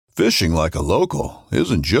Fishing like a local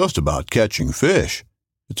isn't just about catching fish.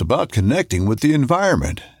 It's about connecting with the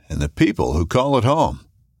environment and the people who call it home.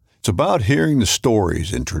 It's about hearing the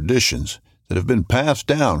stories and traditions that have been passed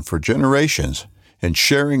down for generations and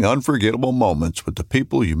sharing unforgettable moments with the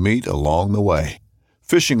people you meet along the way.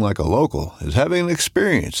 Fishing like a local is having an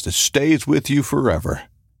experience that stays with you forever.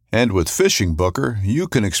 And with Fishing Booker, you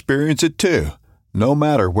can experience it too, no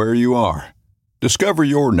matter where you are. Discover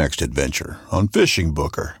your next adventure on Fishing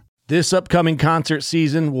Booker. This upcoming concert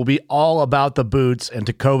season will be all about the boots, and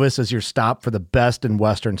Tecovas is your stop for the best in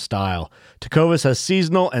Western style. Tecovas has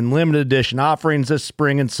seasonal and limited edition offerings this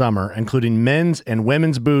spring and summer, including men's and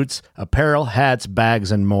women's boots, apparel, hats,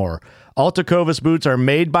 bags, and more. All Tecovas boots are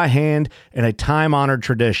made by hand in a time-honored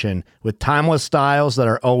tradition with timeless styles that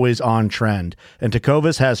are always on trend. And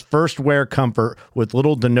Tecovas has first wear comfort with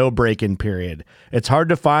little to no break-in period. It's hard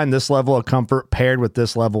to find this level of comfort paired with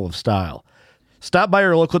this level of style. Stop by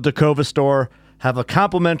your local Tecovas store, have a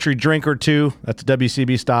complimentary drink or two, that's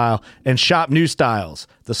WCB style, and shop new styles.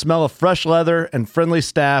 The smell of fresh leather and friendly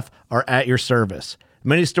staff are at your service.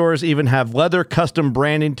 Many stores even have leather custom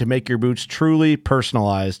branding to make your boots truly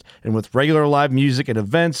personalized. And with regular live music and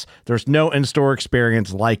events, there's no in-store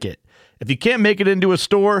experience like it. If you can't make it into a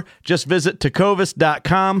store, just visit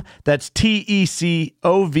tecovas.com. That's TECOVAS.com.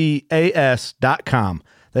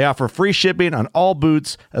 They offer free shipping on all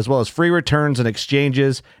boots, as well as free returns and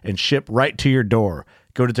exchanges, and ship right to your door.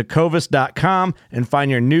 Go to tecovas.com and find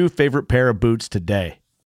your new favorite pair of boots today.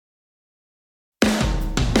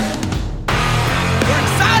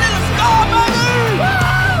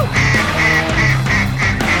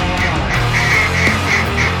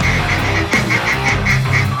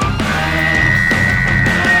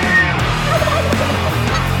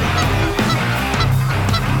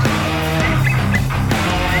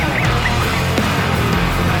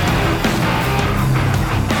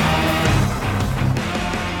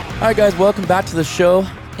 All right, guys, welcome back to the show.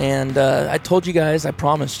 And I told you guys, I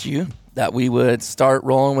promised you that we would start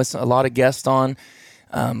rolling with a lot of guests on.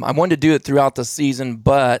 I wanted to do it throughout the season,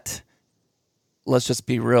 but let's just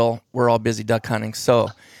be real. We're all busy duck hunting. So,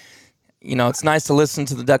 you know, it's nice to listen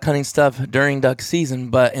to the duck hunting stuff during duck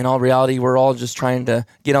season, but in all reality, we're all just trying to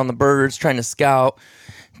get on the birds, trying to scout,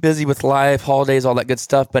 busy with life, holidays, all that good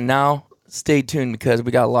stuff. But now, stay tuned because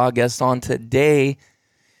we got a lot of guests on today.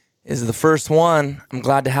 Is the first one I'm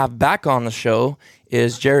glad to have back on the show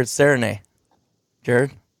is Jared Serenay.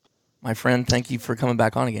 Jared, my friend, thank you for coming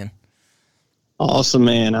back on again. Awesome,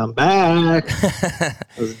 man. I'm back.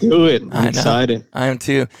 Let's do it. I'm excited. I am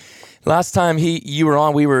too. Last time you were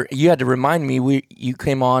on, you had to remind me, you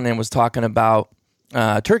came on and was talking about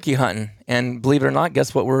turkey hunting. And believe it or not,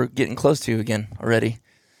 guess what we're getting close to again already.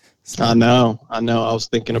 So, I know. I was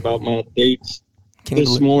thinking about my dates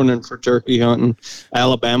this morning for turkey hunting.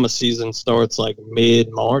 Alabama season starts like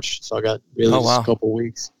mid-March, so I got really just a couple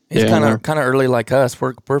weeks. It's kind of early like us.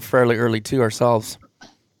 We're fairly early too ourselves.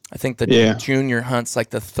 I think the junior hunt's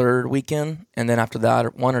like the third weekend, and then after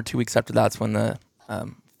that, 1 or 2 weeks after that's when the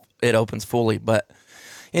it opens fully. But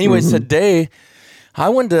anyways, today I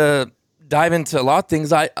wanted to dive into a lot of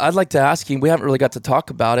things. I'd like to ask you, we haven't really got to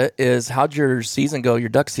talk about it, is how'd your season go, your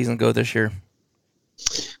duck season go this year?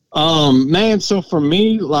 Man, so for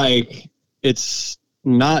me, like, it's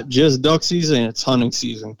not just duck season, it's hunting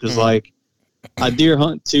season. Because, like, I deer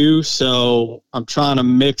hunt too, so I'm trying to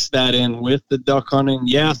mix that in with the duck hunting.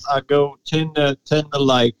 Yes, I tend to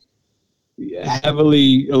like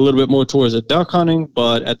heavily a little bit more towards the duck hunting,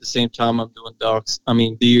 but at the same time I'm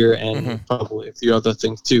doing deer and probably a few other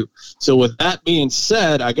things too. So with that being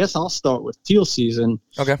said, I guess I'll start with teal season,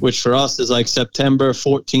 which for us is like September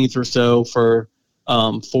 14th or so for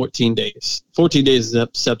 14 days. 14 days of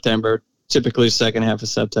September, typically second half of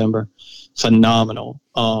September. Phenomenal.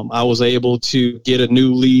 I was able to get a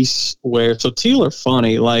new lease so teal are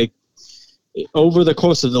funny. Like, over the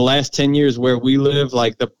course of the last 10 years where we live,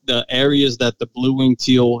 like the areas that the blue-winged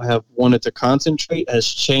teal have wanted to concentrate has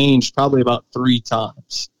changed probably about 3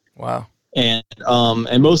 times. Wow. And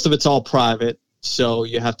most of it's all private, so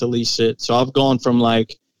you have to lease it. So I've gone from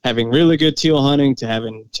like having really good teal hunting to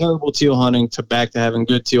having terrible teal hunting to back to having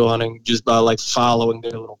good teal hunting just by like following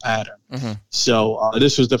their little pattern. So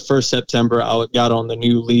this was the first September I got on the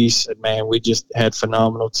new lease, and man, we just had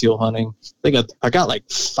phenomenal teal hunting. I got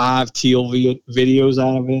like 5 teal videos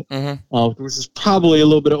out of it, which is probably a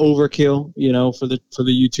little bit of overkill, you know, for the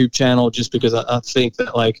YouTube channel, just because I think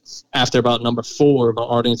that like after about number 4, my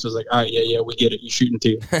audience was like, all right, yeah, we get it, you're shooting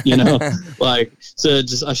teal, you know, like, so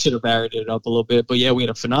I should have varied it up a little bit, but yeah, we had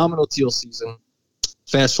a phenomenal teal season.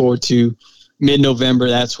 Fast forward to mid-November,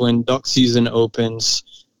 that's when duck season opens.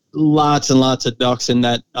 lots and lots of ducks in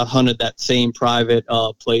that hunted that same private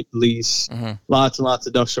plate lease. Mm-hmm. Lots and lots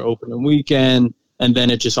of ducks for opening weekend, and then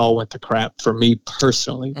it just all went to crap for me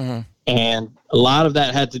personally. Mm-hmm. And a lot of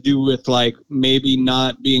that had to do with like maybe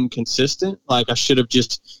not being consistent. Like I should have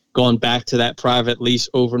just gone back to that private lease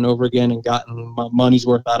over and over again and gotten my money's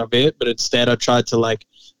worth out of it. But instead I tried to like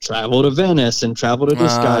travel to Venice and travel to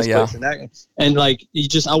this guy's place and that. And like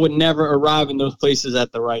I would never arrive in those places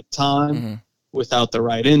at the right time. Mm-hmm. Without the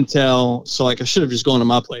right intel. So like I should have just gone to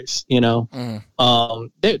my place, you know.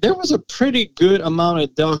 There was a pretty good amount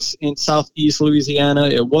of ducks in Southeast Louisiana.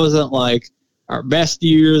 It wasn't like our best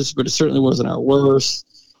years, but it certainly wasn't our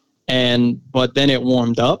worst. But then it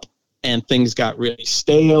warmed up and things got really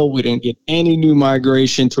stale. We didn't get any new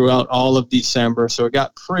migration throughout all of December. So it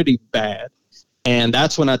got pretty bad. And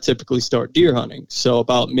that's when I typically start deer hunting. So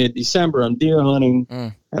about mid-December, I'm deer hunting.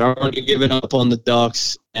 I'd already given up on the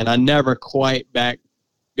ducks, and I never quite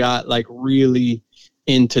got like really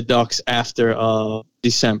into ducks after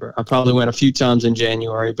December. I probably went a few times in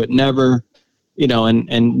January, but never, you know, and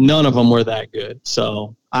none of them were that good.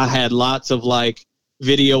 So I had lots of like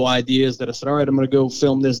video ideas that I said, all right, I'm going to go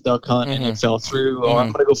film this duck hunt, and it fell through. Or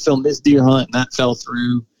I'm going to go film this deer hunt, and that fell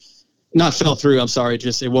through. Not fell through, I'm sorry,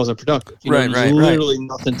 just it wasn't productive. There's literally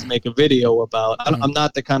nothing to make a video about. I'm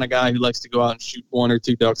not the kind of guy who likes to go out and shoot one or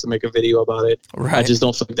two ducks and make a video about it. Right. I just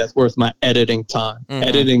don't think that's worth my editing time.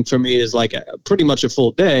 Editing for me is like pretty much a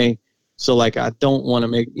full day. So like I don't want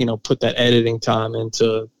to put that editing time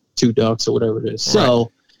into 2 ducks or whatever it is. Right.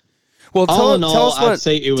 So well, tell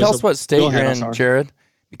us what state you're in, Jared.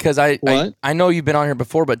 Because I know you've been on here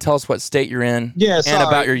before, but tell us what state you're in and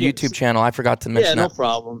about your YouTube channel. I forgot to mention that.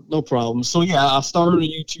 No problem. So, I started a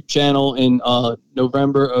YouTube channel in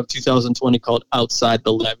November of 2020 called Outside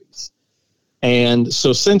the Levees. And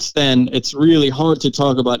so since then, it's really hard to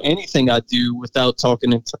talk about anything I do without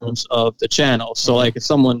talking in terms of the channel. So, like if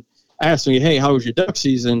someone asks me, hey, how was your duck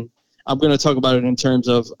season? I'm going to talk about it in terms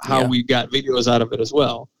of how we got videos out of it as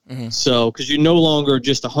well. So, because you're no longer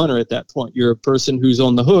just a hunter at that point. You're a person who's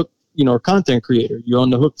on the hook, a content creator. You're on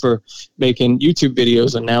the hook for making YouTube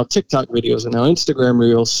videos and now TikTok videos and now Instagram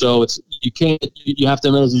reels. So you have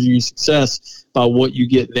to measure your success by what you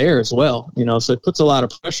get there as well. So it puts a lot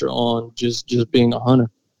of pressure on just being a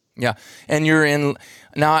hunter. Yeah. And you're in,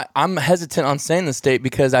 now I'm hesitant on saying the state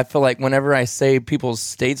because I feel like whenever I say people's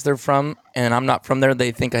states they're from and I'm not from there,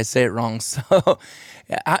 they think I say it wrong. So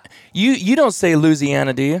you don't say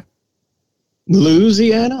Louisiana, do you?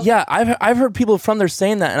 Louisiana? Yeah. I've heard people from there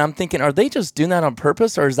saying that and I'm thinking, are they just doing that on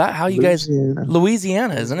purpose or is that how you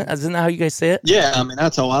Louisiana, isn't it? Isn't that how you guys say it? Yeah. I mean,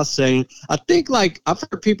 that's how I say it. I think like I've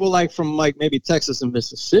heard people like from like maybe Texas and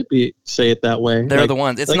Mississippi say it that way. They're the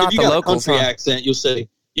ones. It's like not the locals. Country accent, you'll say,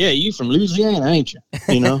 yeah, you from Louisiana, ain't you?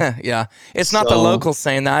 Yeah. It's not the locals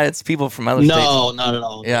saying that. It's people from other states. No, not at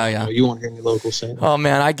all. Yeah. No, you won't hear any locals saying that. Oh,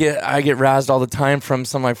 man, I get razzed all the time from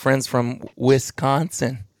some of my friends from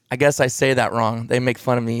Wisconsin. I guess I say that wrong. They make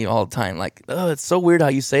fun of me all the time. Like, oh, it's so weird how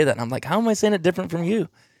you say that. And I'm like, how am I saying it different from you?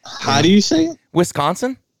 How do you say it?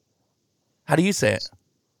 Wisconsin? How do you say it?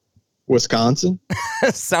 Wisconsin?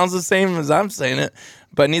 Sounds the same as I'm saying it,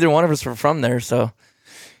 but neither one of us are from there. So,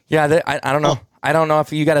 yeah, I don't know. I don't know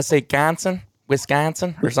if you got to say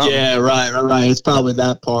Wisconsin or something. Yeah, right. It's probably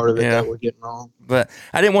that part of it that we're getting wrong. But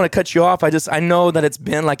I didn't want to cut you off. I know that it's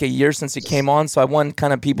been like a year since you came on, so I want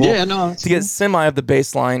kind of people to get semi of the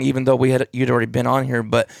baseline, even though you'd already been on here.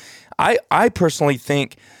 But I personally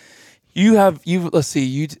think let's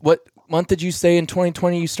see, what month did you say in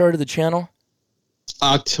 2020 you started the channel?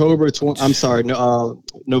 November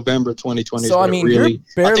 2020. So I mean, you're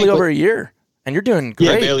barely over a year, and you're doing great.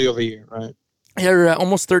 Yeah, barely over a year, right? You're at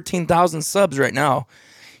almost 13,000 subs right now.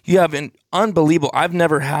 You have an unbelievable. I've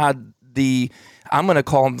never had I'm going to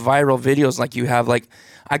call them viral videos like you have. Like,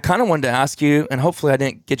 I kind of wanted to ask you, and hopefully I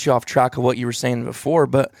didn't get you off track of what you were saying before,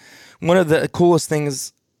 but one of the cooler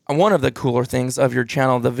things of your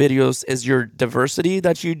channel, the videos, is your diversity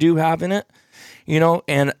that you do have in it.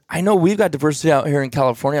 And I know we've got diversity out here in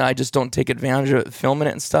California. I just don't take advantage of it, filming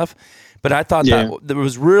it and stuff. But I thought that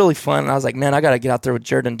was really fun. And I was like, man, I got to get out there with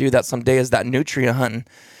Jared and do that someday, is that nutria hunting.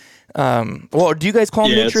 Well, do you guys call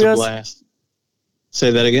them nutrias? It's a blast.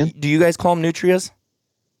 Say that again? Do you guys call them nutrias?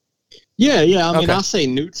 Yeah. I mean, I say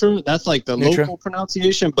nutra. That's like the local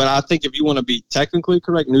pronunciation. But I think if you want to be technically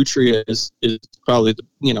correct, nutria is probably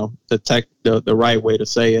the right way to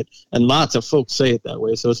say it. And lots of folks say it that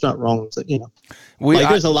way, so it's not wrong.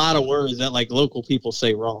 There's a lot of words that like local people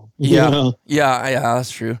say wrong. Yeah,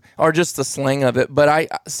 that's true. Or just the slang of it. But I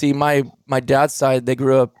see my dad's side. They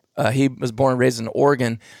grew up He was born and raised in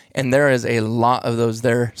Oregon, and there is a lot of those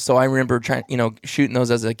there. So I remember shooting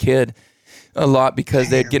those as a kid a lot because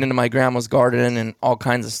they'd get into my grandma's garden and all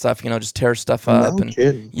kinds of stuff, just tear stuff up. No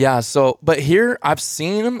kidding. Yeah. So, but here I've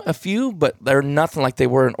seen them a few, but they're nothing like they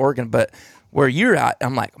were in Oregon. But where you're at,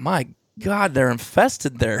 I'm like, my God, they're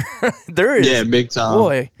infested there. There is, big time,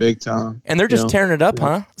 boy, big time, and they're just tearing it up,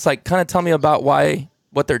 huh? It's like, kind of tell me about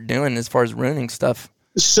what they're doing as far as ruining stuff.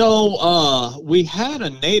 So, we had a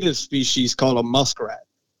native species called a muskrat.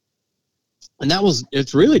 And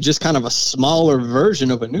it's really just kind of a smaller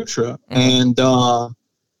version of a nutria. And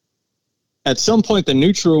at some point, the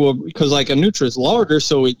nutria because like a nutria is larger,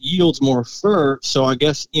 so it yields more fur. So I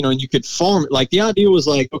guess, you could farm it. Like the idea was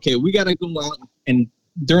like, okay, we got to go out and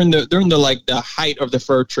during the like the height of the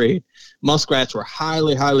fur trade, muskrats were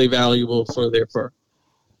highly, highly valuable for their fur.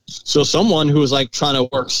 So someone who was like trying to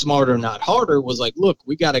work smarter, not harder, was like, look,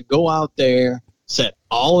 we got to go out there, set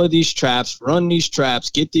all of these traps, run these traps,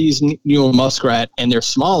 get these muskrat, and they're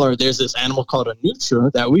smaller. There's this animal called a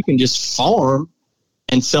nutria that we can just farm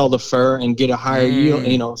and sell the fur and get a higher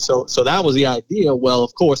yield. So that was the idea. Well,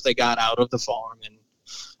 of course, they got out of the farm and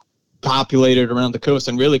populated around the coast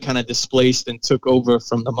and really kind of displaced and took over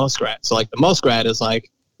from the muskrat. So like the muskrat is like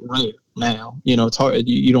right now, it's hard.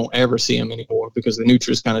 You don't ever see them anymore because the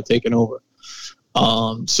nutria is kind of taken over.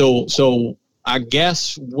 So I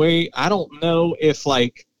guess I don't know if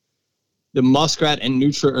like the muskrat and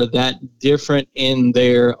nutria are that different in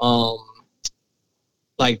their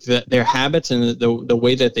their habits and the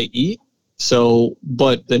way that they eat. So,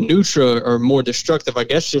 but the nutria are more destructive, I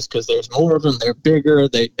guess, just because there's more of them. They're bigger.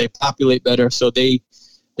 They populate better. So they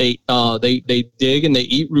dig and they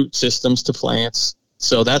eat root systems to plants.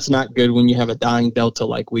 So that's not good when you have a dying delta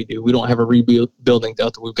like we do. We don't have a rebuilding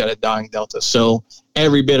delta. We've got a dying delta. So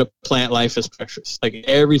every bit of plant life is precious. Like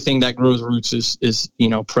everything that grows roots is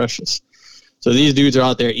precious. So these dudes are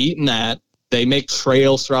out there eating that. They make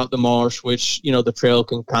trails throughout the marsh, which, the trail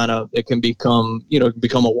can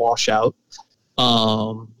become a washout.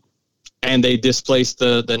 And they displace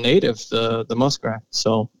the native, the muskrat.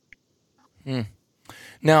 So.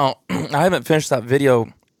 Now, I haven't finished that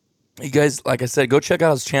video. You guys, like I said, go check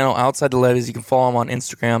out his channel, Outside the Levees. You can follow him on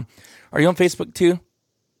Instagram. Are you on Facebook too?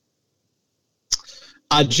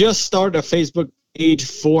 I just started a Facebook page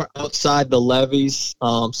for Outside the Levees.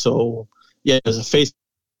 So, yeah, there's a Facebook.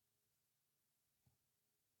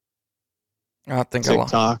 I think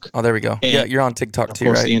TikTok. Oh, there we go. Yeah, you're on TikTok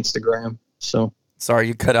too, right? The Instagram. So sorry,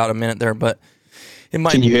 you cut out a minute there, but it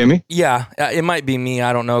might. Can you hear me? Yeah, it might be me.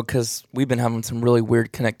 I don't know because we've been having some really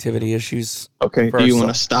weird connectivity issues. Okay. Do you want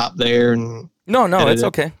to stop there and? No, it's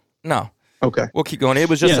okay. No. Okay. We'll keep going. It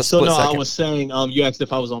was just a split second. I was saying, you asked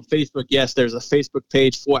if I was on Facebook. Yes, there's a Facebook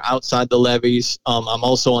page for Outside the Levees. I'm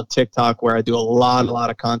also on TikTok where I do a lot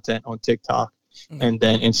of content on TikTok, and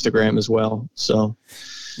then Instagram as well. So.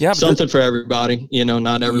 Yeah, something for everybody.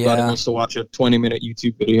 Not everybody wants to watch a 20-minute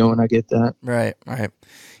YouTube video, and I get that. Right.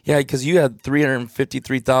 Yeah, because you had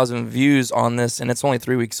 353,000 views on this, and it's only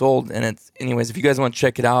 3 weeks old. And anyways, if you guys want to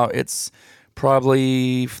check it out, it's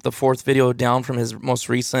probably the fourth video down from his most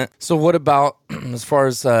recent. So what about, as far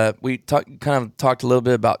as we kind of talked a little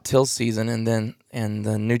bit about till season and the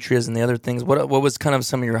Nutrias and the other things. What was kind of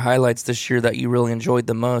some of your highlights this year that you really enjoyed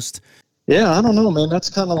the most? Yeah, I don't know, man. That's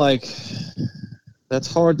kind of like... That's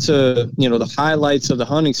hard to, the highlights of the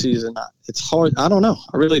hunting season. It's hard. I don't know.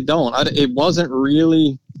 I really don't. It wasn't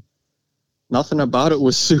really, nothing about it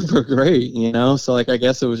was super great, So, I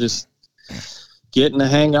guess it was just getting to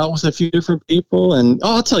hang out with a few different people. And,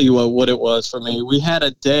 I'll tell you what it was for me. We had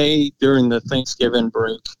a day during the Thanksgiving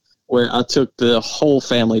break where I took the whole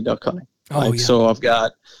family duck hunting. So I've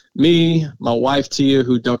got me, my wife, Tia,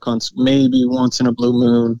 who duck hunts maybe once in a blue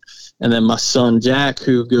moon. And then my son, Jack,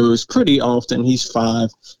 who goes pretty often. He's 5.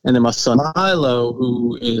 And then my son, Milo,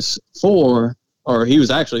 who is 4, or he was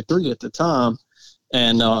actually 3 at the time.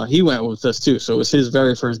 And he went with us, too. So it was his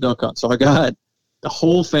very first duck hunt. So I got the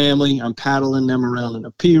whole family. I'm paddling them around in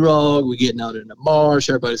a pirogue. We're getting out in the marsh.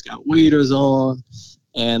 Everybody's got waders on.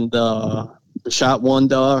 And we shot one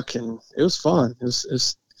duck, and it was fun. It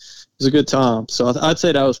was a good time. So I'd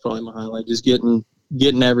say that was probably my highlight, just getting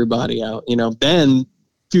everybody out. Then...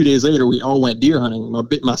 2 days later, we all went deer hunting.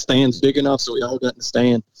 My stand's big enough, so we all got in the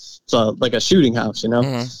stand. So like a shooting house,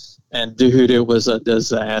 Mm-hmm. And dude, it was a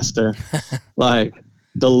disaster. Like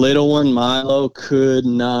the little one, Milo, could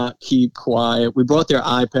not keep quiet. We brought their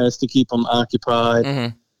iPads to keep him occupied.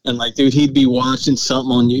 Mm-hmm. And dude, he'd be watching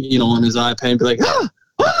something on, on his iPad and be like,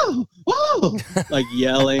 whoa, whoa, like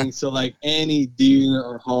yelling. So any deer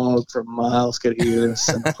or hog for miles could hear us.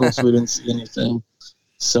 And of course we didn't see anything.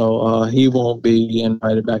 So he won't be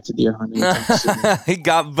invited back to deer hunting. He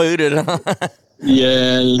got booted.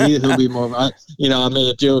 Yeah, he'll be more. I made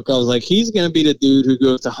a joke. I was like, he's going to be the dude who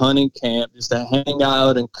goes to hunting camp just to hang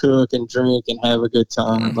out and cook and drink and have a good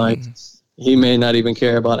time. Like, he may not even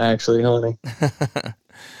care about actually hunting.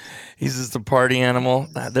 He's just a party animal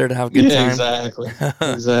there to have a good time.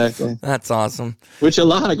 Exactly. That's awesome. Which a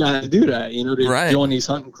lot of guys do that. They join these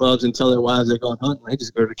hunting clubs and tell their wives they're going hunting. They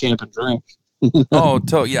just go to camp and drink.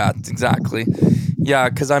 Yeah, exactly. Yeah,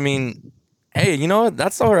 because I mean, hey,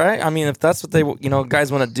 that's all right. I mean, if that's what they,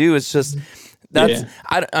 guys want to do, it's just that's.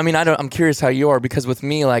 Yeah. I'm curious how you are, because with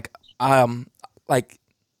me, like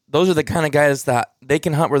those are the kind of guys that they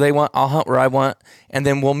can hunt where they want. I'll hunt where I want, and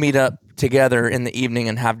then we'll meet up together in the evening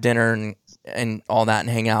and have dinner and all that and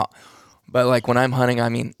hang out. But like when I'm hunting, I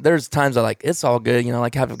mean, there's times I it's all good,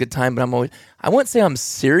 have a good time. But I wouldn't say I'm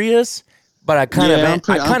serious. But I kind of am.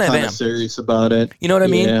 I kind of am serious about it. You know what I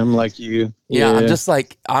mean? Yeah, I'm like you. Yeah, I'm just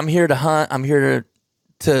like, I'm here to hunt. I'm here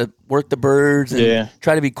to work the birds and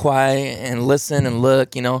try to be quiet and listen and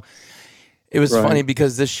look. It was funny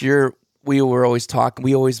because this year we were always talking.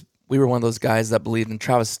 We were one of those guys that believed, and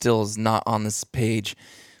Travis still is not on this page,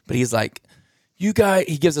 but he's like, he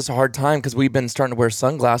gives us a hard time because we've been starting to wear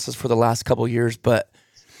sunglasses for the last couple of years. But,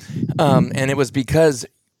 and it was because,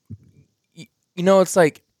 it's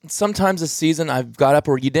like, sometimes this season I've got up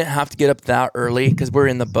where you didn't have to get up that early because we're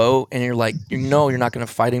in the boat and you're like, you're not going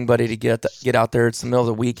to fight anybody to get out there. It's the middle of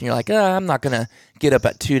the week and you're like, I'm not going to get up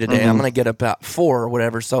at 2 today. I'm going to get up at 4 or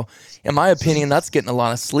whatever. So in my opinion, that's getting a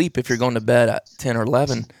lot of sleep if you're going to bed at 10 or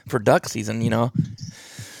 11 for duck season,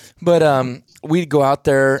 But we'd go out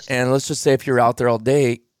there and let's just say if you're out there all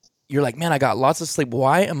day, you're like, man, I got lots of sleep.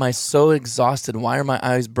 Why am I so exhausted? Why are my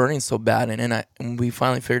eyes burning so bad? And we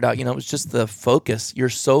finally figured out, it was just the focus. You're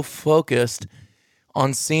so focused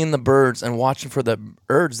on seeing the birds and watching for the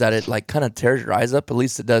birds that it like kind of tears your eyes up. At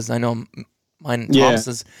least it does. I know mine.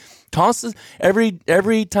 Thomas's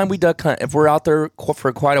every time we duck hunt, if we're out there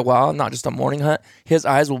for quite a while, not just a morning hunt, his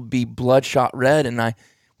eyes will be bloodshot red. And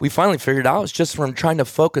we finally figured out it's just from trying to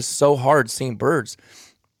focus so hard seeing birds.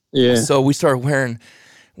 Yeah. So we started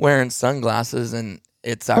wearing sunglasses, and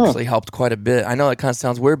it's actually helped quite a bit. I know it kind of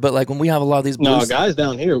sounds weird, but like when we have a lot of these guys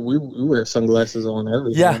down here, we wear sunglasses on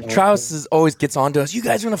everything. Yeah, Travis always gets on to us. You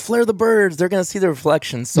guys are going to flare the birds. They're going to see the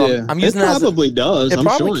reflections. So I'm using that. Probably does. It I'm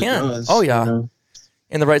probably sure can. It does, oh yeah,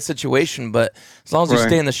 in the right situation. But as long as you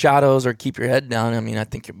stay in the shadows or keep your head down, I mean, I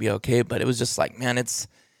think you'll be okay. But it was just like, man,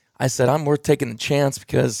 I said I'm worth taking the chance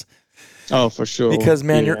because. Oh, for sure. Because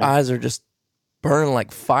man, your eyes are just burning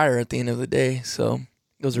like fire at the end of the day. So.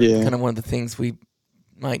 Those are kind of one of the things we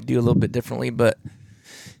might do a little bit differently, but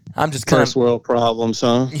I'm just kind first world problems,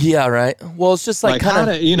 huh? Yeah, right. Well, it's just like kind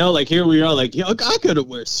of, like here we are, like, I could have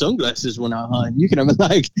wear sunglasses when I hunt. You can have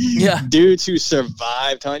like, dudes who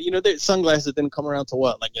survived hunt. Sunglasses didn't come around to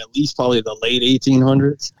what, like at least probably the late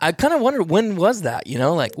 1800s. I kind of wonder when was that?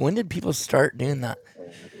 Like when did people start doing that?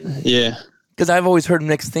 Yeah. Because I've always heard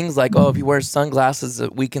mixed things like, if you wear sunglasses,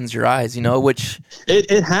 it weakens your eyes, which...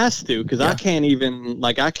 It has to, because I can't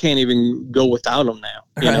even go without them now.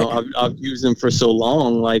 I've used them for so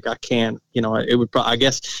long, like I can't, it would I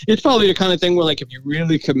guess it's probably the kind of thing where like if you're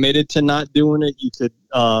really committed to not doing it, you could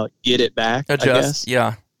get it back, adjust,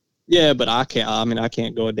 yeah. Yeah, but I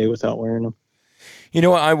can't go a day without wearing them. You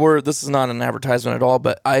know what, I wore, this is not an advertisement at all,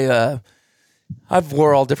 but I've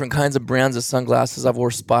wore all different kinds of brands of sunglasses. I've wore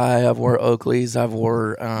Spy, I've wore Oakleys, I've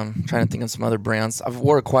wore, trying to think of some other brands. I've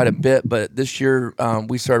wore quite a bit, but this year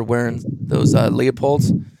we started wearing those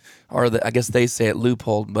Leopolds, or I guess they say it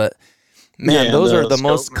Leupold, but man, those are the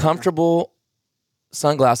most comfortable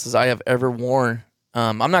sunglasses I have ever worn.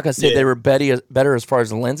 I'm not going to say they were better as far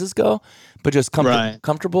as the lenses go, but just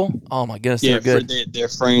comfortable. Oh my goodness, they're good. Their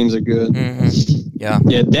frames are good. Mm-hmm. Yeah.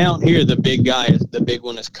 Yeah, down here the big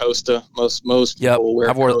one is Costa. Most people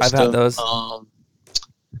wear Costa. I've had those.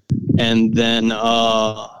 And then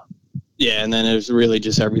and then it's really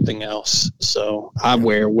just everything else. So I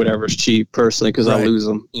wear whatever's cheap personally because I lose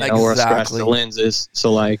them, or I scratch the lenses.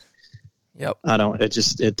 So like, I don't.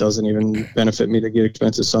 It doesn't even benefit me to get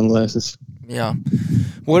expensive sunglasses. Yeah.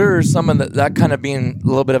 What are some of that kind of being a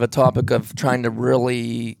little bit of a topic of trying to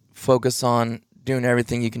really focus on doing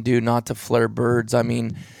everything you can do not to flare birds? I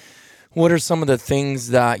mean, what are some of the things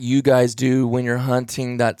that you guys do when you're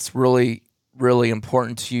hunting that's really, really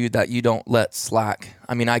important to you that you don't let slack?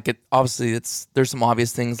 I mean, there's some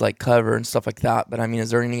obvious things like cover and stuff like that, but I mean, is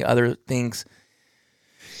there any other things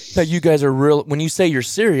that you guys are when you say you're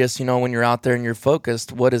serious, when you're out there and you're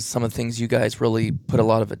focused, what is some of the things you guys really put a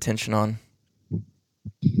lot of attention on?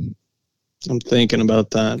 I'm thinking about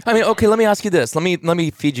that. I mean, okay, let me ask you this. Let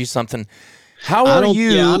me feed you something. How are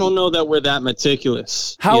you? Yeah, I don't know that we're that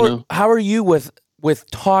meticulous. How are you with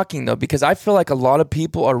talking though? Because I feel like a lot of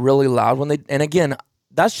people are really loud when they. And again,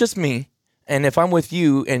 that's just me. And if I'm with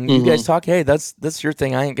you and you guys talk, hey, that's your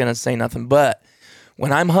thing. I ain't gonna say nothing. But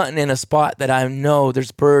when I'm hunting in a spot that I know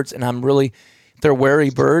there's birds and they're wary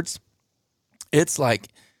birds, it's like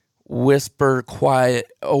whisper,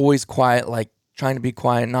 quiet, always quiet, like trying to be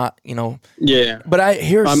quiet, not, Yeah. But I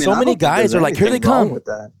hear so many guys are like, here they come. With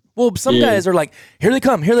that. Well, some guys are like, here they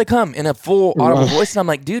come in a full audible voice. And I'm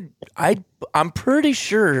like, dude, I'm pretty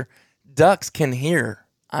sure ducks can hear.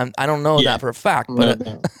 I don't know that for a fact. But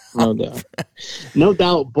No doubt. No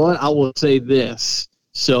doubt. But I will say this.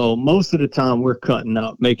 So most of the time we're cutting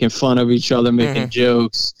up, making fun of each other, making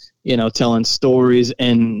jokes, telling stories.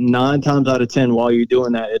 And 9 times out of 10, while you're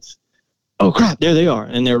doing that, it's, oh, crap, there they are.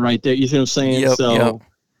 And they're right there. You see what I'm saying? Yep.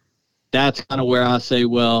 That's kind of where I say,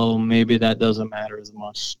 well, maybe that doesn't matter as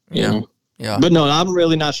much. You know? Yeah. But no, I'm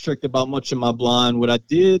really not strict about much in my blind. What I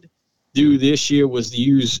did do this year was to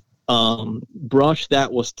use brush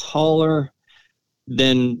that was taller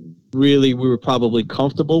than really we were probably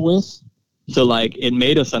comfortable with. So, like, it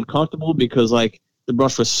made us uncomfortable because, like, the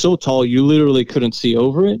brush was so tall, you literally couldn't see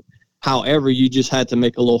over it. However, you just had to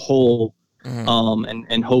make a little hole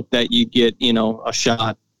and hope that you get, a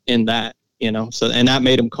shot in that. So, and that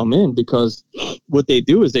made them come in because what they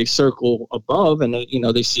do is they circle above and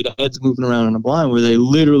they see the heads moving around in the blind where they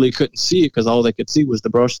literally couldn't see it because all they could see was the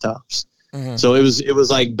brush tops. So it was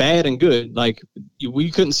like bad and good. Like we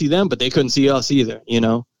couldn't see them, but they couldn't see us either,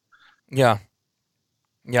 Yeah.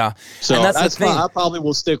 Yeah. So and that's fine. I probably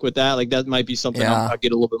will stick with that. Like that might be something I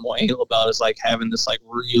get a little bit more anal about is like having this like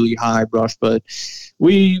really high brush, but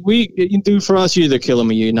we do for us, you either kill them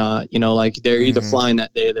or you're not, like they're either flying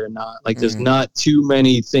that day or they're not. Like there's not too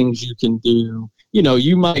many things you can do.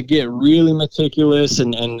 You might get really meticulous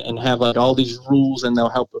and have like all these rules and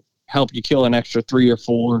they'll help you kill an extra 3 or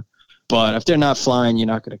 4. But if they're not flying, you're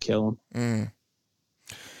not going to kill them.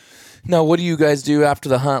 Now, what do you guys do after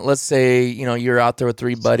the hunt? Let's say, you're out there with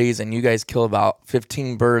 3 buddies and you guys kill about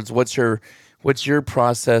 15 birds. What's your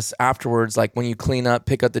process afterwards? Like when you clean up,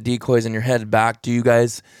 pick up the decoys and you're headed back, do you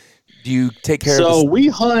take care of So we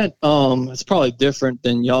hunt, it's probably different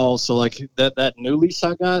than y'all. So like that new lease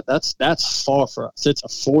I got, that's far for us. It's a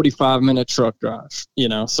 45-minute truck drive,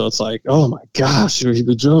 so it's like, oh my gosh,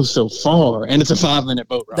 we drove so far and it's a 5-minute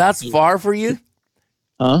boat ride. That's far for you?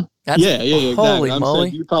 Huh? Yeah, exactly. Holy moly.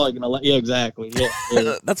 You're probably going to exactly.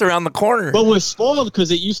 Yeah. That's around the corner. But we're spoiled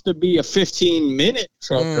because it used to be a 15-minute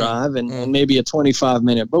truck drive and maybe a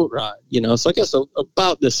 25-minute boat ride, So I guess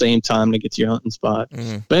about the same time to get to your hunting spot.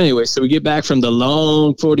 But anyway, so we get back from the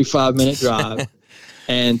long 45-minute drive.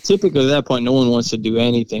 And typically at that point, no one wants to do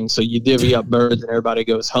anything. So you divvy up birds and everybody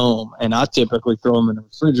goes home. And I typically throw them in the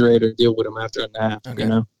refrigerator, deal with them after a nap,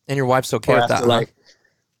 And your wife's okay with that, like,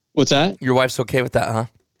 What's that? Your wife's okay with that, huh?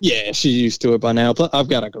 Yeah, she's used to it by now. I've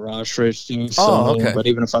got a garage fridge too. So, okay. But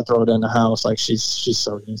even if I throw it in the house, like she's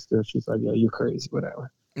so used to it. She's like, yeah, you're crazy,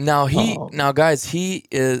 whatever. Now guys, he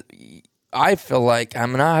is. I feel like I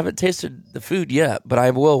haven't tasted the food yet, but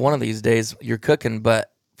I will one of these days. You're cooking,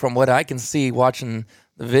 but from what I can see watching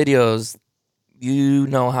the videos, you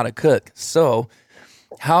know how to cook. So,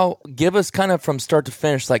 give us kind of from start to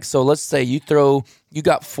finish. Like, so let's say you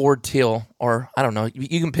got 4 teal, or I don't know,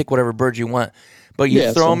 you can pick whatever bird you want. But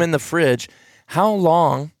you throw them in the fridge. How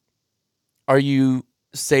long are you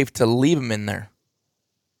safe to leave them in there?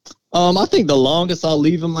 I think the longest I'll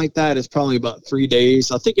leave them like that is probably about 3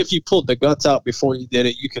 days. I think if you pulled the guts out before you did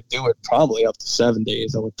it, you could do it probably up to 7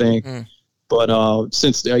 days, I would think. But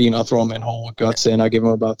since I throw them in whole with guts in, I give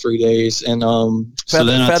them about 3 days. And so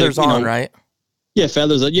then feathers on, right? Yeah,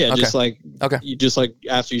 feathers. Yeah, okay. just like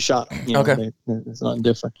after you shot them. Okay, it's nothing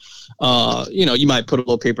different. You might put a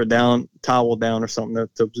little paper towel down or something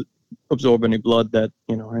to absorb any blood that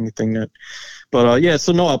anything that. But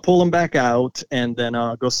so no, I'll pull them back out and then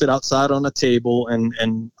go sit outside on a table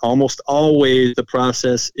and almost always the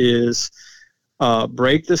process is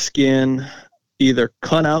break the skin, either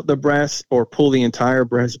cut out the breast or pull the entire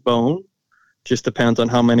breastbone. Just depends on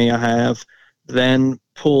how many I have. Then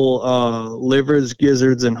pull livers,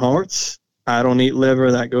 gizzards, and hearts. I don't eat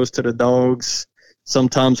liver. That goes to the dogs.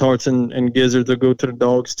 Sometimes hearts and gizzards will go to the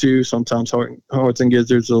dogs too. Sometimes hearts and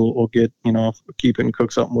gizzards will get, keep it and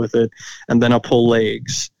cook something with it. And then I'll pull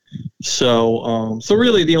legs. So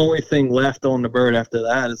really the only thing left on the bird after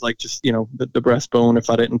that is like just, the breastbone if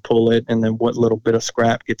I didn't pull it. And then what little bit of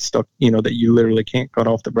scrap gets stuck, that you literally can't cut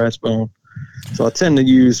off the breastbone. So I tend to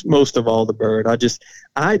use most of all the bird.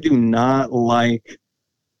 I do not like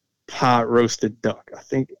pot roasted duck. I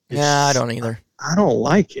think. I don't either. I don't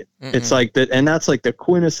like it. Mm-mm. It's like that, and that's like the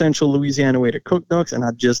quintessential Louisiana way to cook ducks, and I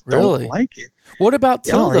just don't like it. What about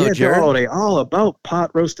teal though, Jared? They all about pot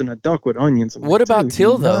roasting a duck with onions. What about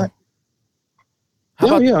teal though?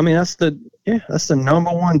 Yeah, I mean that's the number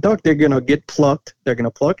one duck. They're gonna get plucked. They're gonna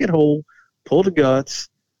pluck it whole, pull the guts,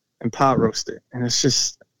 and pot roast it. And it's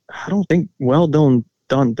just, I don't think well done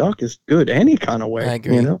duck is good any kind of way. I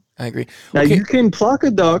agree. You know? I agree. Now you can pluck a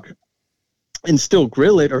duck and still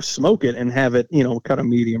grill it or smoke it and have it, cut a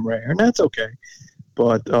medium rare, and that's okay.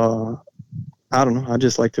 But I don't know. I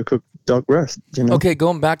just like to cook duck breast. Okay,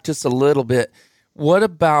 going back just a little bit. What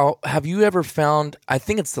about? Have you ever found? I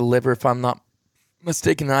think it's the liver, if I'm not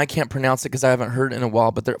mistaken. And I can't pronounce it because I haven't heard it in a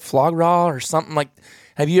while. But they're foie gras or something like.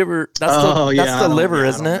 Have you ever? That's the liver,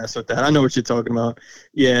 isn't it? Mess with that. I know what you're talking about.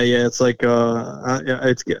 Yeah. It's like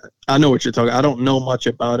I know what you're talking. I don't know much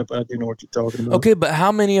about it, but I do know what you're talking about. Okay, but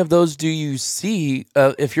how many of those do you see?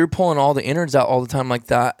 If you're pulling all the innards out all the time like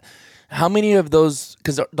that, how many of those?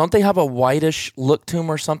 Because don't they have a whitish look to them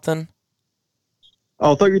or something?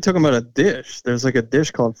 Oh, I thought you were talking about a dish. There's like a dish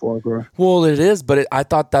called foie gras. Well, it is, but I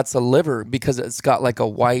thought that's a liver because it's got like a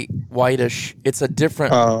whitish. It's a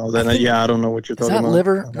different. Oh, then I don't know what you're talking about. Is that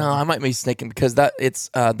liver? No, I might be mistaken because it's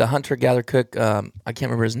the hunter gatherer cook. I can't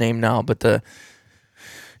remember his name now, but the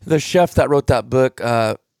chef that wrote that book,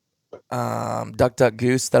 Duck Duck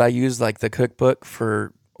Goose, that I use like the cookbook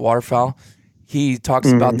for waterfowl. He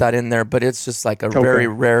talks about that in there, but it's just like a very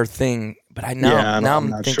rare thing. But now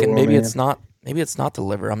I'm thinking sure, maybe it's not. Maybe it's not the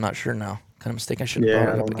liver. I'm not sure now. Kind of mistake. I should have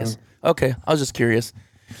brought it up, I guess. Okay, I was just curious.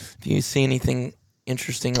 Do you see anything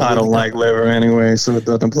interesting? I don't like liver anyway, so it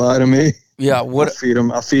doesn't apply to me. Yeah, what?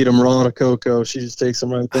 I feed them raw to Coco. She just takes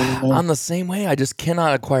them right there. I'm the same way. I just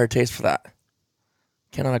cannot acquire taste for that.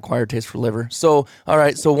 Cannot acquire taste for liver. So, all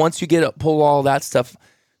right. So once you pull all that stuff,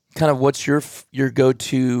 kind of what's your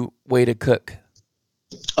go-to way to cook?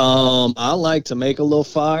 I like to make a little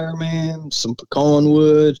fire, man, some pecan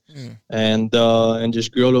wood, and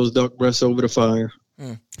just grill those duck breasts over the fire.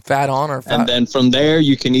 Fat on or fat? And then from there,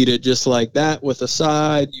 you can eat it just like that with a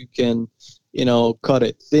side. You can, cut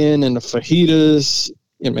it thin into fajitas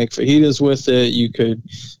and make fajitas with it. You could,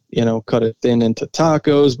 cut it thin into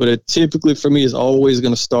tacos. But it typically, for me, is always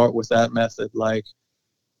going to start with that method, like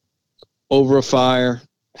over a fire,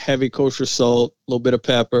 heavy kosher salt, a little bit of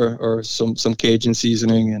pepper or some Cajun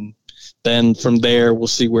seasoning, and then from there we'll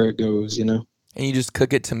see where it goes, And you just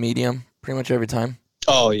cook it to medium pretty much every time?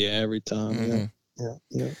 Oh yeah, every time.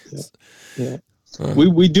 Yeah.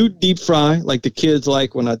 We do deep fry, like the kids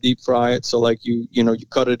like when I deep fry it. So like you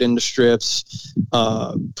cut it into strips,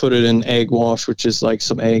 put it in egg wash, which is like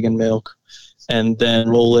some egg and milk, and then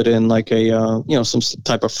roll it in like a some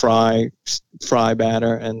type of fry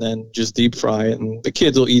batter, and then just deep fry it. And the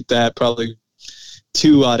kids will eat that probably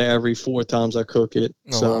 2 out of every 4 times I cook it.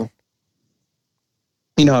 Wow.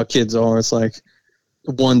 You know how kids are. It's like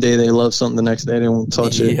one day they love something, the next day they won't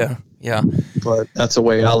touch it. Yeah. But that's the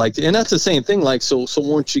way I like it. And that's the same thing. Like, so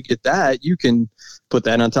once you get that, you can put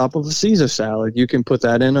that on top of a Caesar salad. You can put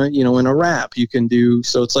that in a wrap. You can do,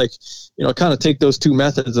 so it's like, kind of take those 2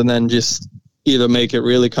 methods and then just either make it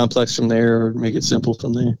really complex from there or make it simple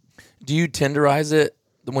from there. Do you tenderize it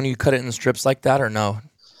when you cut it in strips like that or no?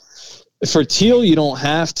 For teal, you don't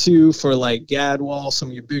have to. For like gadwall, some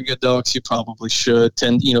of your bigger ducks, you probably should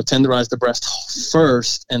tenderize the breast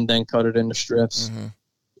first and then cut it into strips. Mm-hmm.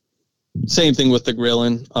 Same thing with the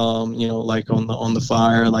grilling. Like on the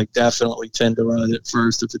fire, like definitely tenderize it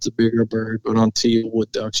first if it's a bigger bird. But on teal,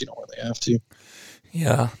 wood ducks, you don't really have to.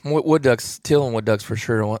 Yeah, wood ducks, teal and wood ducks for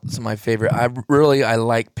sure. Some of my favorite. I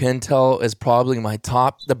like pintail is probably my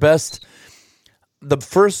top. The best.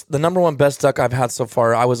 The number one best duck I've had so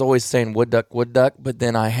far, I was always saying wood duck, but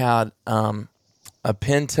then I had a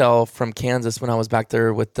pintail from Kansas when I was back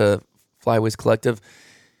there with the Flyways Collective.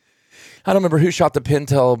 I don't remember who shot the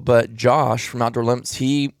pintail, but Josh from Outdoor Limits,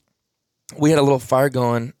 we had a little fire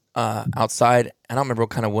going outside. I don't remember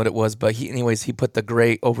what kind of wood it was, but he put the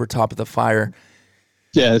grate over top of the fire.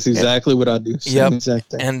 Yeah, that's exactly what I do. Yep.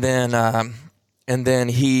 And then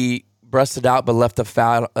he breasted out but left the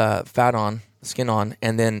fat on. Skin on,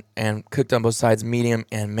 and cooked on both sides, medium.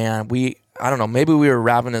 And man, I don't know, maybe we were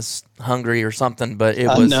ravenous hungry or something, but it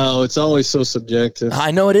was. No, it's always so subjective.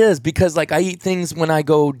 I know it is, because like I eat things when I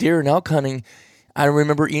go deer and elk hunting. I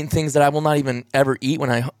remember eating things that I will not even ever eat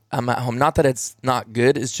when I'm at home. Not that it's not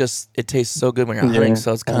good, it's just it tastes so good when you're hunting.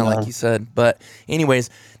 So it's kind of like you said. But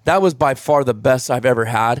anyways, that was by far the best I've ever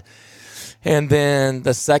had. And then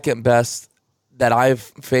the second best that I've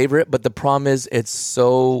favorite, but the problem is it's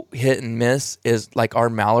so hit and miss, is like our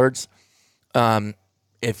mallards.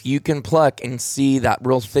 if you can pluck and see that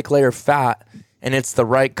real thick layer of fat, and it's the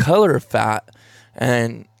right color of fat,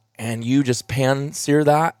 and you just pan sear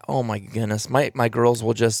that, oh my goodness, my girls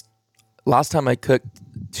will just. Last time I cooked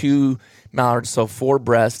 2 mallards, so 4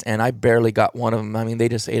 breasts, and I barely got one of them. I mean, they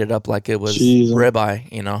just ate it up like it was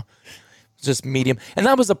ribeye, you know, just medium. And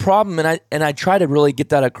that was the problem. And I try to really get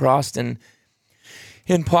that across in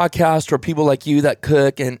podcasts or people like you that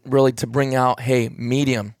cook, and really to bring out, hey,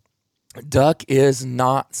 medium. Duck is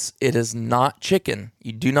not chicken.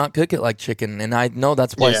 You do not cook it like chicken. And I know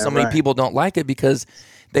that's why so many people don't like it, because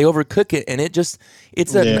they overcook it, and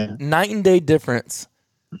it's a night and day difference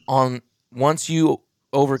on once you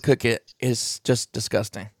overcook it. Is just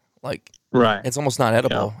disgusting. Like, it's almost not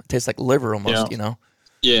edible. It tastes like liver almost, you know?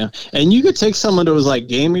 Yeah. And you could take some of those like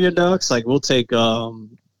gamier ducks. Like we'll take,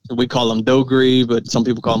 we call them dough, but some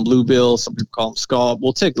people call them bluebill. Some people call them scallop.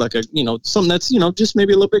 We'll take like a, something that's, just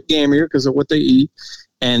maybe a little bit gamier because of what they eat.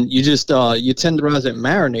 And you just, you tenderize it,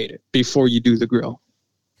 marinate it before you do the grill.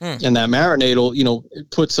 And that marinade will,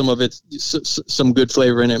 put some of it, some good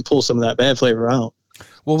flavor in it and pull some of that bad flavor out.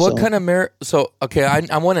 Well, what kind of So, okay,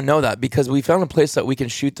 I want to know that, because we found a place that we can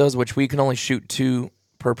shoot those, which we can only shoot 2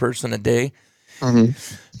 per person a day.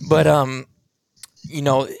 Mm-hmm. But,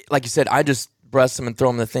 like you said, I just breast them and throw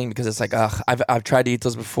them in the thing because it's like, I've tried to eat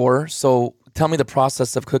those before. So tell me the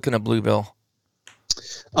process of cooking a bluebill.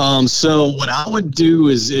 So what I would do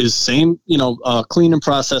is same, clean and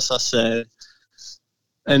process, I said,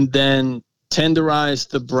 and then tenderize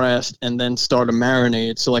the breast and then start a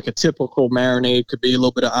marinade. So like a typical marinade could be a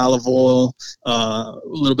little bit of olive oil, a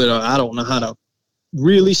little bit of, I don't know how to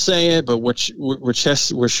really say it, but Worcester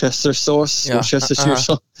sauce, Worcestershire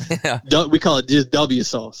sauce. Yeah. We call it just W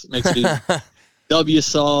sauce. It makes it easy. W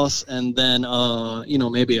sauce, and then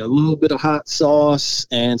maybe a little bit of hot sauce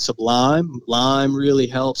and some lime. Lime really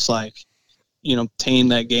helps, like, tame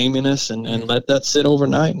that gaminess and let that sit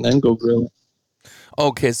overnight and then go grill it.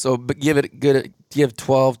 Okay, so but give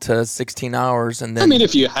 12 to 16 hours, and then. I mean,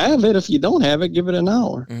 if you have it, if you don't have it, give it an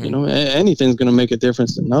hour. Mm-hmm. Anything's going to make a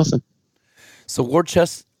difference to nothing. So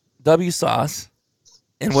Worcester W sauce,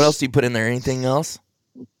 and what else do you put in there? Anything else?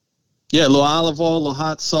 Yeah, a little olive oil, a little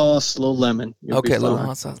hot sauce, a little lemon. Okay, a little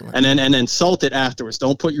hot sauce. And then salt it afterwards.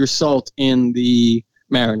 Don't put your salt in the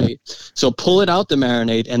marinade. So pull it out the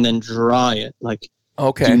marinade and then dry it. Like,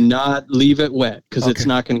 do not leave it wet, because it's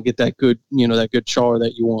not going to get that good, that good char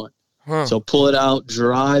that you want. So pull it out,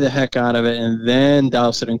 dry the heck out of it, and then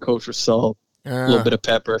douse it in kosher salt, a little bit of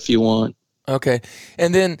pepper if you want. Okay,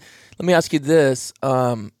 and then let me ask you this: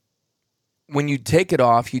 when you take it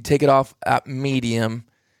off at medium.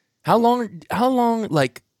 How long,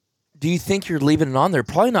 like, do you think you're leaving it on there?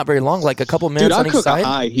 Probably not very long, like a couple minutes on each side. Dude, I cook a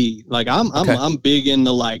high heat. Like, I'm big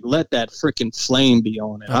into, like, let that freaking flame be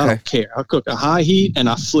on it. I don't care. I cook a high heat, and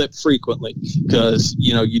I flip frequently because,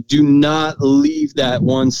 you do not leave that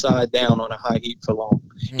one side down on a high heat for long.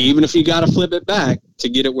 Even if you got to flip it back to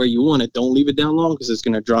get it where you want it, don't leave it down long because it's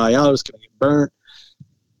going to dry out. It's going to get burnt.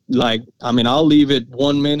 Like, I mean, I'll leave it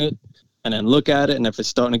 1 minute and then look at it, and if it's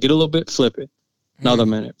starting to get a little bit, flip it. Another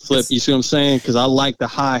minute, flip. You see what I'm saying? Because I like the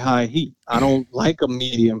high heat. I don't like a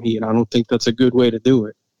medium heat. I don't think that's a good way to do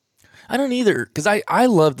it. I don't either, because I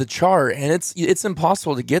love the char, and it's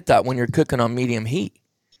impossible to get that when you're cooking on medium heat.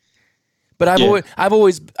 But I've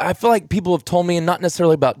always I feel like people have told me, and not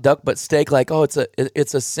necessarily about duck, but steak, like, oh, it's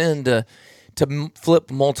a sin to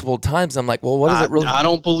flip multiple times. I'm like, well, what is it really? I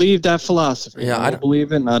don't believe that philosophy. Yeah, I don't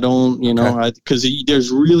believe it. And I don't, because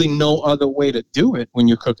there's really no other way to do it when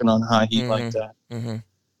you're cooking on high heat like that. Mm-hmm.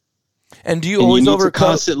 And do you always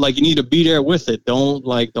overcook it? Like, you need to be there with it. Don't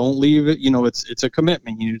leave it. It's a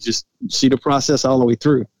commitment. You just see the process all the way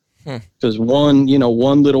through. Because one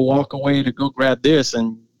little walk away to go grab this,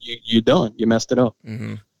 and you're done. You messed it up.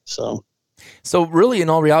 Mm-hmm. So really, in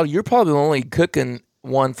all reality, you're probably only cooking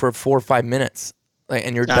one for 4 or 5 minutes,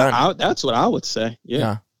 and you're done. That's what I would say.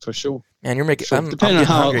 Yeah, for sure. And you're making depending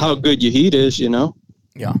on how good your heat is,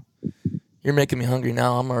 Yeah, you're making me hungry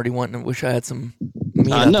now. I'm already wanting to wish I had some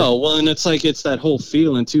meat. I know. Well, and it's like it's that whole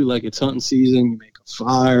feeling too. Like, it's hunting season. You make a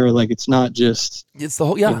fire. Like, it's not just. It's the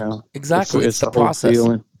whole exactly. It's the process.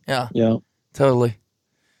 Feeling. Yeah. Totally.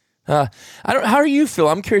 How do you feel?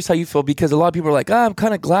 I'm curious how you feel, because a lot of people are like, I'm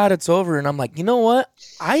kind of glad it's over. And I'm like, you know what?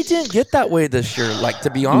 I didn't get that way this year. Like, to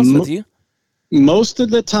be honest with you. Most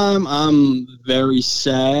of the time I'm very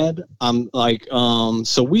sad. I'm like,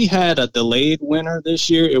 so we had a delayed winter this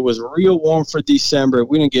year. It was real warm for December.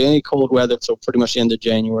 We didn't get any cold weather till pretty much the end of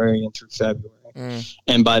January and through February.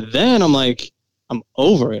 And by then I'm like, I'm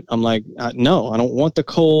over it. I'm like, no, I don't want the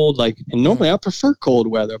cold. Like, and normally I prefer cold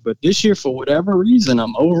weather, but this year, for whatever reason,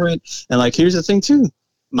 I'm over it. And like, here's the thing too.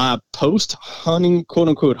 my post hunting, quote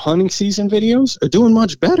unquote, hunting season videos are doing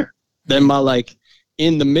much better than my, like,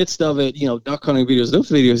 in the midst of it, duck hunting videos. Those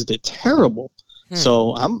videos did terrible.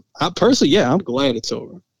 So I'm glad it's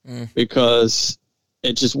over because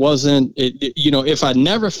it just wasn't, if I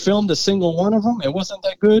never filmed a single one of them, it wasn't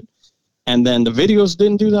that good. And then the videos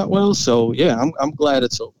didn't do that well. So yeah, I'm glad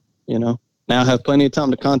it's over, Now I have plenty of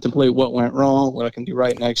time to contemplate what went wrong, what I can do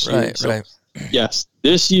right next year. So, yes,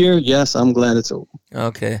 this year, yes, I'm glad it's over.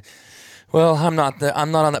 Okay. Well, I'm not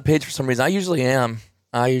on that page for some reason. I usually am,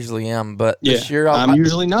 but this year I'm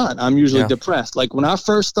usually not. I'm usually depressed. Like when I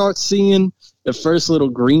first start seeing the first little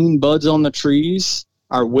green buds on the trees,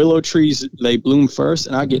 our willow trees, they bloom first,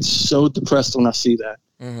 and I get so depressed when I see that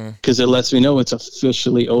because it lets me know it's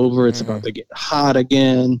officially over. It's about to get hot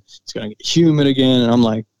again. It's going to get humid again, and I'm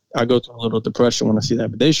like, I go through a little depression when I see that.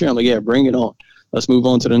 But this year, I'm like, yeah, bring it on. Let's move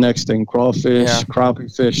on to the next thing: crawfish,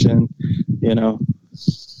 crappie fishing. Yeah,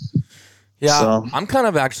 so. I'm kind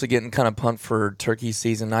of actually getting kind of pumped for turkey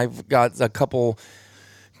season. I've got a couple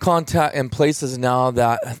contact in places now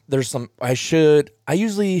that there's some I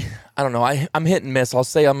don't know, I'm hit and miss. I'll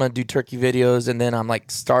say I'm gonna do turkey videos and then I'm like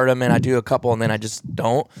start them and I do a couple and then I just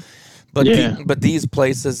don't. But but these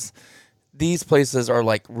places are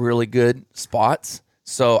like really good spots,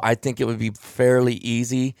 so I think it would be fairly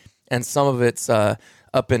easy. And some of it's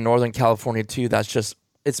up in Northern California too.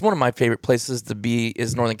 It's one of my favorite places to be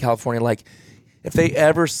is Northern California. Like if they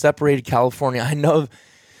ever separated California, I know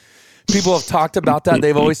people have talked about that.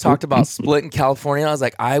 They've always talked about splitting California. I was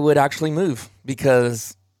like, I would actually move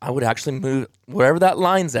because I would actually move wherever that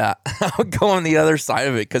line's at. I would go on the other side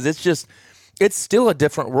of it because it's still a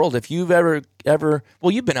different world. If you've ever,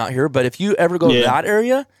 well, you've been out here, but if you ever go to that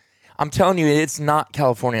area, I'm telling you, it's not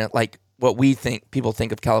California like what people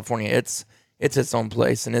think of California. It's its own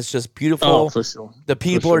place, and it's just beautiful. Oh, for sure. The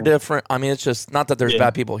people are different. I mean, it's just not that there's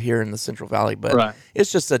bad people here in the Central Valley, but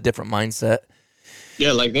it's just a different mindset.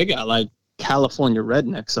 Yeah, like they got like California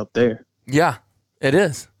rednecks up there. Yeah, it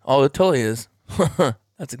is. Oh, it totally is.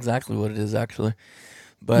 That's exactly what it is, actually.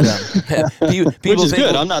 But people which is think,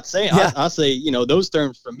 good. I'm not saying. I say those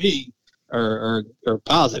terms for me are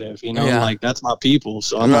positive. Like that's my people.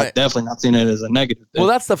 So I'm definitely not seeing it as a negative thing. Well,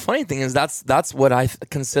 that's the funny thing is that's what I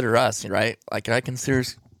consider us, right? Like I consider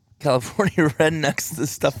California rednecks the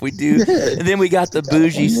stuff we do, and then we got the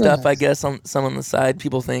bougie stuff, I guess, on some on the side.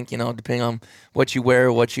 People think, depending on what you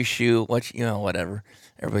wear, what you shoot, whatever.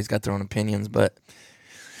 Everybody's got their own opinions, but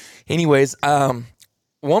anyways, one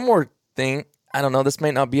more thing. I don't know, this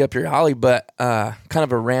may not be up your alley, but kind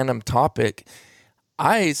of a random topic.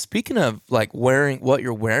 Speaking of like wearing what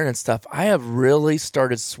you're wearing and stuff, I have really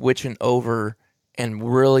started switching over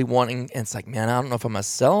and really wanting, and it's like, man, I don't know if I'm going to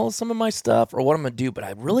sell some of my stuff or what I'm going to do, but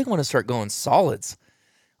I really want to start going solids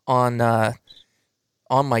on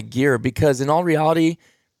my gear because in all reality,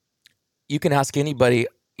 you can ask anybody,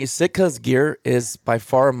 Sitka's gear is by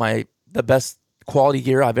far the best quality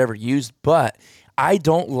gear I've ever used, but I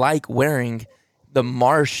don't like wearing the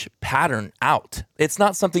marsh pattern out. It's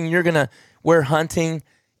not something you're going to wear hunting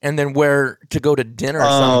and then wear to go to dinner or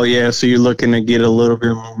something. Oh, yeah, so you're looking to get a little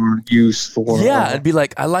bit more use for... Yeah, it'd be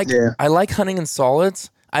like, I like hunting in solids.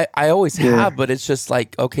 I always have, but it's just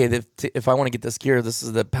like, okay, if I want to get this gear, this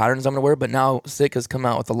is the patterns I'm going to wear, but now Sitka's come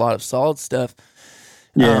out with a lot of solid stuff.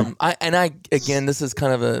 Yeah. Again, this is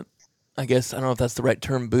kind of I guess, I don't know if that's the right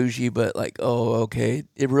term, bougie, but like, oh, okay,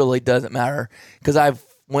 it really doesn't matter. Because I've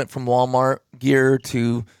went from Walmart gear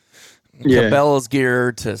to... Cabela's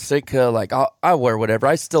gear to Sitka, like I wear whatever.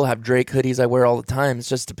 I still have Drake hoodies I wear all the time. It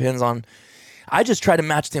just depends on. I just try to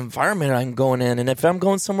match the environment I'm going in, and if I'm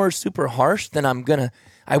going somewhere super harsh, then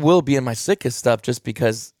I will be in my Sitka stuff just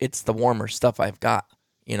because it's the warmer stuff I've got,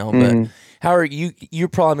 But how are you? You're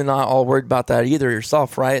probably not all worried about that either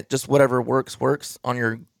yourself, right? Just whatever works on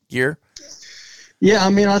your gear. Yeah,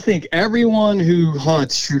 I mean, I think everyone who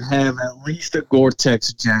hunts should have at least a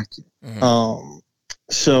Gore-Tex jacket. Mm-hmm.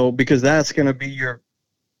 So, because that's going to be your,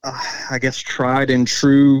 I guess, tried and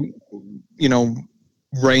true,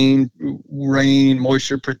 rain,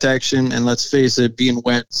 moisture protection. And let's face it, being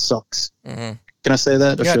wet sucks. Mm-hmm. Can I say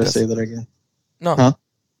that? Or should I say that again? No. Huh?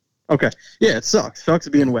 Okay. Yeah, it sucks. Sucks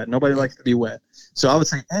being wet. Nobody likes to be wet. So I would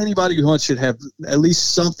say anybody who hunts should have at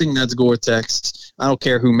least something that's Gore-Tex. I don't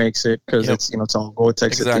care who makes it because it's all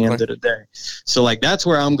Gore-Tex at the end of the day. So, like, that's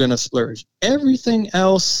where I'm going to splurge. Everything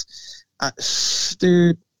else...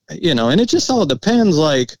 dude, and it just all depends.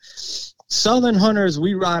 Like, Southern hunters,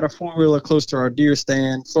 we ride a 4-wheeler close to our deer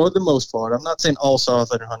stand for the most part. I'm not saying all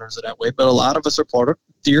Southern hunters are that way, but a lot of us are part of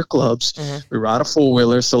deer clubs. We ride a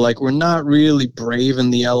 4-wheeler, so like we're not really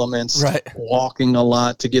braving the elements, walking a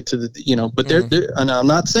lot to get to the, but they're and I'm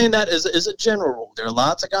not saying that as a general rule. There are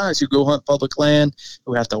lots of guys who go hunt public land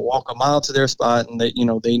who have to walk a mile to their spot, and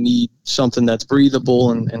they need something that's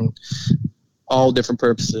breathable and all different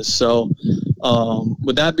purposes. So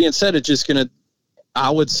with that being said, it's just going to, I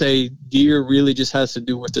would say gear really just has to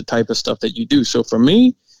do with the type of stuff that you do. So for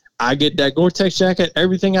me, I get that Gore-Tex jacket.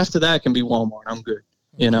 Everything after that can be Walmart. I'm good,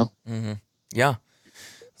 Yeah.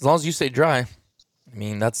 As long as you stay dry. I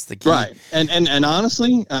mean, that's the key. Right. And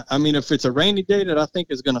honestly, I mean, if it's a rainy day that I think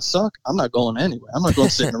is going to suck, I'm not going anywhere. I'm not going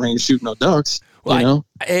to sit in the rain and shoot no ducks. Well,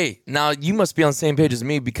 hey, now you must be on the same page as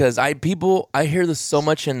me, because I hear this so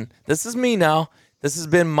much, and this is me now. This has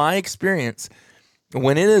been my experience.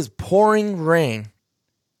 When it is pouring rain,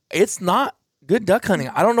 it's not good duck hunting.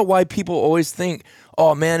 I don't know why people always think,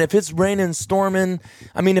 oh man, if it's raining, storming,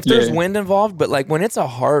 I mean, if there's wind involved, but like when it's a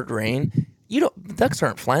hard rain, ducks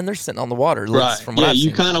aren't flying, they're sitting on the water. Right. From what I've you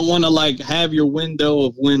seen. kind of want to like have your window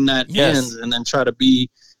of when that ends, and then try to be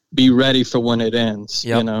ready for when it ends.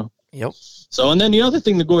 Yep. So, and then the other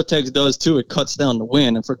thing the Gore-Tex does too, it cuts down the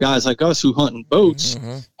wind. And for guys like us who hunt in boats,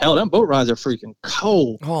 hell, them boat rides are freaking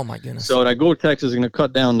cold. Oh my goodness. So that Gore-Tex is going to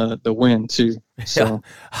cut down the wind too. So yeah,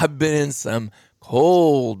 I've been in some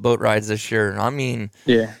cold boat rides this year. I mean,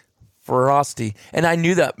 frosty. And I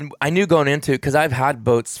knew going into it, because I've had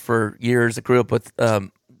boats for years. I grew up with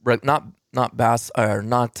not bass, or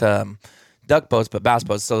not duck boats, but bass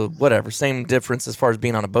boats. So whatever, same difference as far as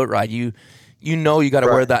being on a boat ride. You got to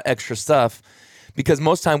wear that extra stuff, because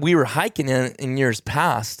most time we were hiking in years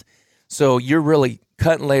past. So you're really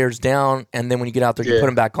cutting layers down, and then when you get out there, you put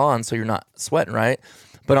them back on, so you're not sweating, right?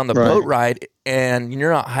 But on the boat ride, and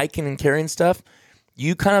you're not hiking and carrying stuff,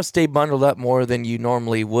 you kind of stay bundled up more than you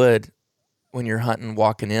normally would when you're hunting,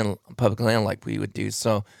 walking in public land like we would do.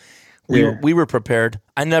 So we were prepared.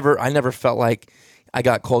 I never felt like I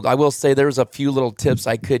got cold. I will say there was a few little tips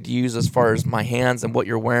I could use as far as my hands and what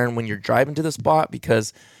you're wearing when you're driving to the spot,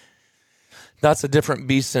 because that's a different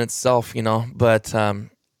beast in itself, But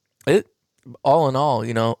it, all in all,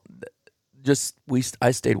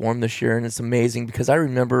 I stayed warm this year, and it's amazing, because I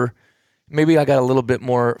remember maybe I got a little bit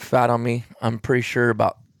more fat on me. I'm pretty sure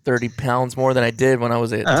about 30 pounds more than I did when I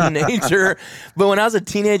was a teenager. But when I was a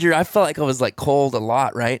teenager, I felt like I was like cold a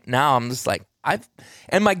lot. Right now, I'm just like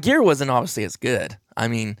and my gear wasn't obviously as good. I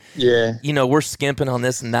mean, we're skimping on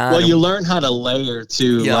this and that. Well, you learn how to layer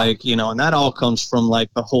too, and that all comes from like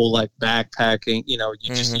the whole like backpacking.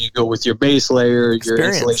 You go with your base layer, your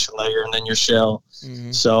insulation layer, and then your shell.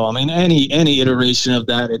 So I mean, any iteration of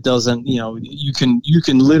that, it doesn't. You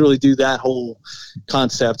can literally do that whole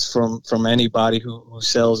concept from anybody who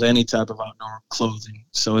sells any type of outdoor clothing.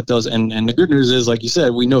 So it does, and the good news is, like you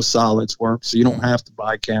said, we know solids work, so you don't have to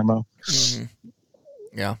buy camo.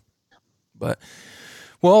 Yeah, but.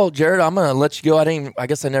 Well, Jared, I'm gonna let you go. I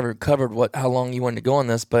guess I never covered how long you wanted to go on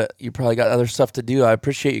this, but you probably got other stuff to do. I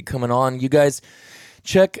appreciate you coming on. You guys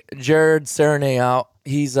check Jared Serenay out.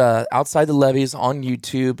 He's Outside the Levees on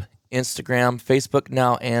YouTube, Instagram, Facebook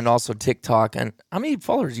now, and also TikTok. And how many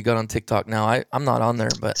followers you got on TikTok now? I'm not on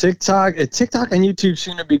there, but TikTok and YouTube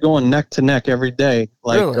seem to be going neck to neck every day.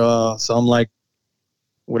 Really? So I'm like,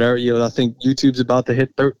 whatever. I think YouTube's about to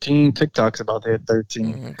hit 13. TikTok's about to hit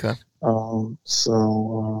 13. Okay. And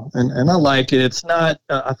I like it. It's not,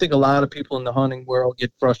 I think a lot of people in the hunting world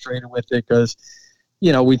get frustrated with it because,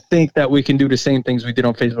 we think that we can do the same things we did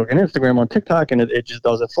on Facebook and Instagram on TikTok, and it just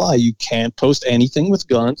doesn't fly. You can't post anything with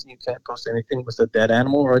guns. You can't post anything with a dead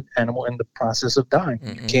animal or an animal in the process of dying.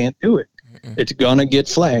 You can't do it. It's going to get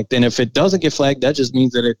flagged. And if it doesn't get flagged, that just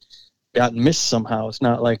means that it got missed somehow. It's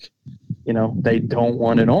not like, they don't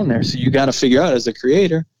want it on there. So you got to figure out as a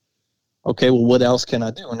creator, okay, well, what else can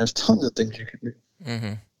I do? And there's tons of things you can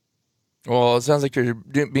do. Well, it sounds like you're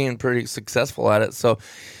being pretty successful at it. So,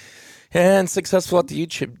 and successful at the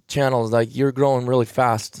YouTube channel. Like, you're growing really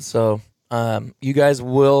fast. So, you guys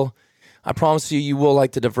will, I promise you will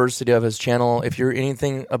like the diversity of his channel. If you're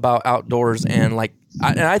anything about outdoors and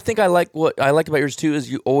I think I like what I like about yours too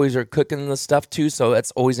is you always are cooking the stuff too. So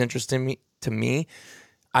that's always interesting to me.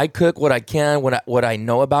 I cook what I can, what I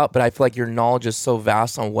know about, but I feel like your knowledge is so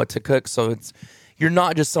vast on what to cook. So you're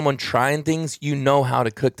not just someone trying things, you know how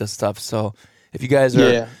to cook the stuff. So if you guys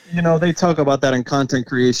are... Yeah, they talk about that in content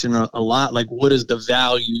creation a lot. Like, what is the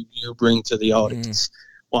value you bring to the audience?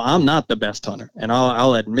 Well, I'm not the best hunter, and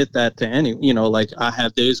I'll admit that to any, I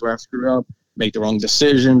have days where I screw up, make the wrong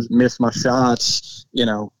decisions, miss my shots,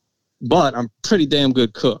 but I'm pretty damn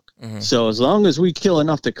good cook. So as long as we kill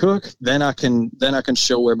enough to cook, then I can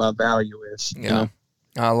show where my value is. Yeah. You know?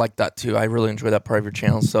 I like that too. I really enjoy that part of your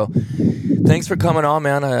channel. So thanks for coming on,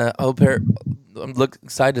 man. I'm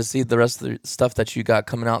excited to see the rest of the stuff that you got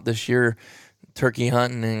coming out this year, turkey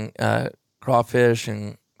hunting and crawfish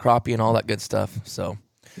and crappie and all that good stuff. So,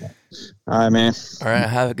 all right, man. All right.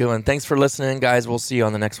 Have a good one. Thanks for listening, guys. We'll see you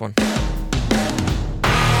on the next one.